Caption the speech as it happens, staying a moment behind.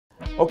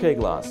Okay,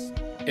 Glass.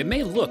 It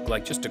may look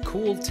like just a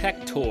cool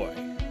tech toy,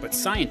 but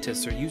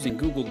scientists are using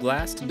Google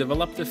Glass to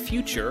develop the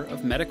future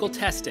of medical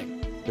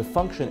testing. The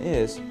function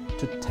is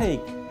to take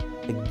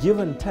a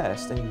given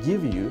test and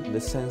give you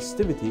the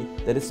sensitivity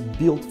that it's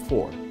built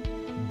for.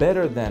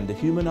 Better than the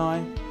human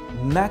eye,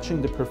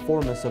 matching the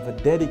performance of a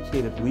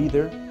dedicated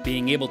reader.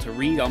 Being able to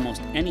read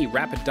almost any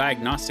rapid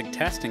diagnostic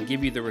test and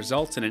give you the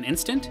results in an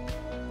instant?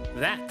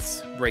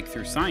 That's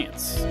breakthrough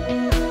science.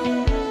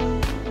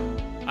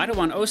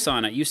 Aydogan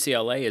Ozcan at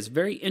UCLA is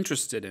very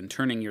interested in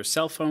turning your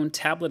cell phone,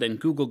 tablet, and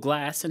Google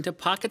Glass into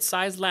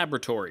pocket-sized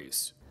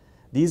laboratories.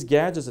 These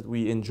gadgets that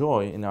we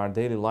enjoy in our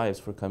daily lives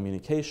for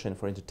communication,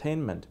 for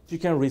entertainment, you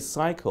can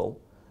recycle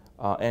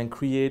and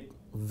create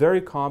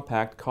very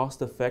compact,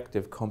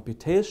 cost-effective,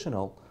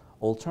 computational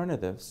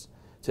alternatives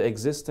to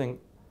existing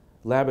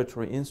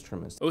laboratory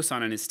instruments.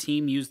 Ozcan and his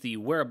team use the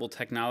wearable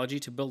technology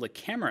to build a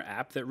camera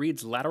app that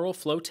reads lateral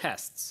flow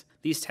tests.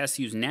 These tests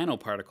use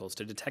nanoparticles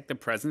to detect the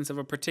presence of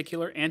a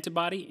particular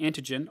antibody,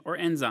 antigen, or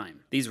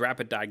enzyme. These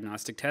rapid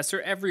diagnostic tests are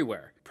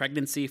everywhere: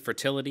 pregnancy,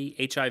 fertility,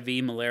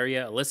 HIV,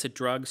 malaria, illicit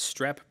drugs,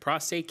 strep,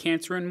 prostate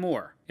cancer, and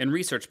more. In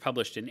research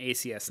published in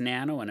ACS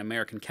Nano, an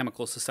American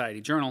Chemical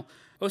Society journal,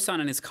 Ozcan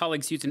and his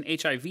colleagues used an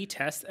HIV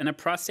test and a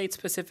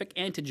prostate-specific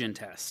antigen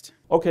test.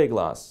 Okay,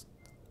 Glass.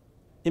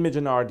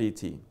 Imaging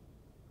RDT.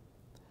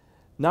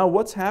 Now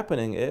what's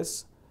happening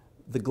is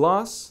the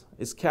glass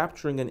is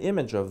capturing an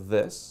image of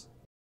this.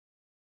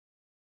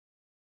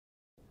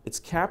 It's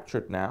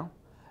captured now,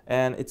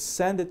 and it's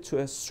sent it to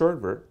a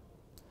server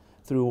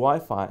through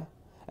Wi-Fi,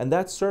 and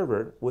that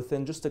server,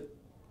 within just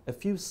a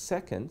few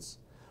seconds,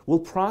 will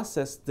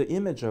process the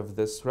image of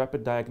this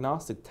rapid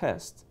diagnostic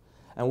test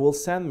and will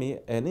send me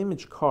an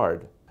image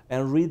card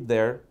and read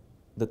there,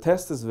 the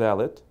test is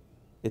valid,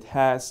 it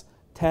has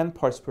 10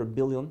 parts per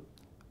billion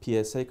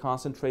PSA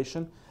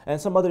concentration, and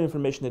some other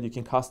information that you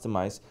can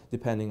customize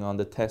depending on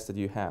the test that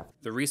you have.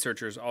 The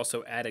researchers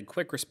also added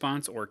quick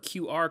response or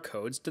QR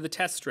codes to the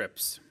test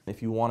strips.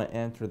 If you want to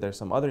enter, there's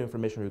some other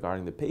information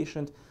regarding the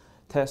patient,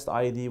 test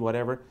ID,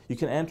 whatever, you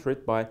can enter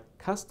it by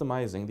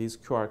customizing these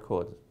QR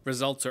codes.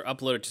 Results are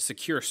uploaded to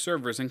secure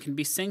servers and can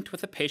be synced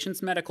with a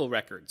patient's medical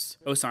records.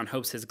 Ozcan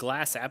hopes his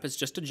Glass app is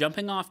just a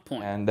jumping off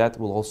point. And that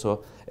will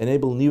also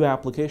enable new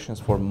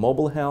applications for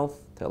mobile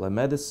health,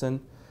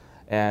 telemedicine,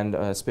 and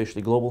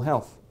especially global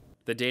health.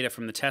 The data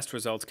from the test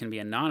results can be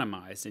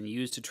anonymized and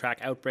used to track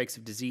outbreaks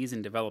of disease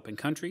in developing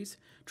countries,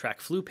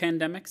 track flu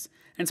pandemics,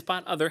 and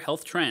spot other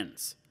health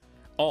trends,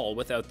 all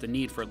without the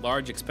need for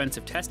large,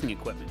 expensive testing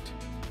equipment.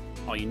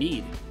 All you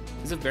need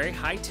is a very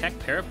high-tech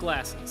pair of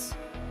glasses.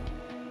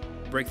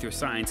 Breakthrough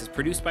Science is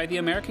produced by the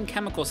American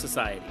Chemical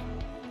Society.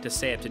 To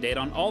stay up to date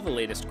on all the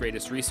latest,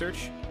 greatest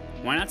research,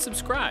 why not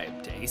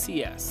subscribe to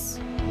ACS?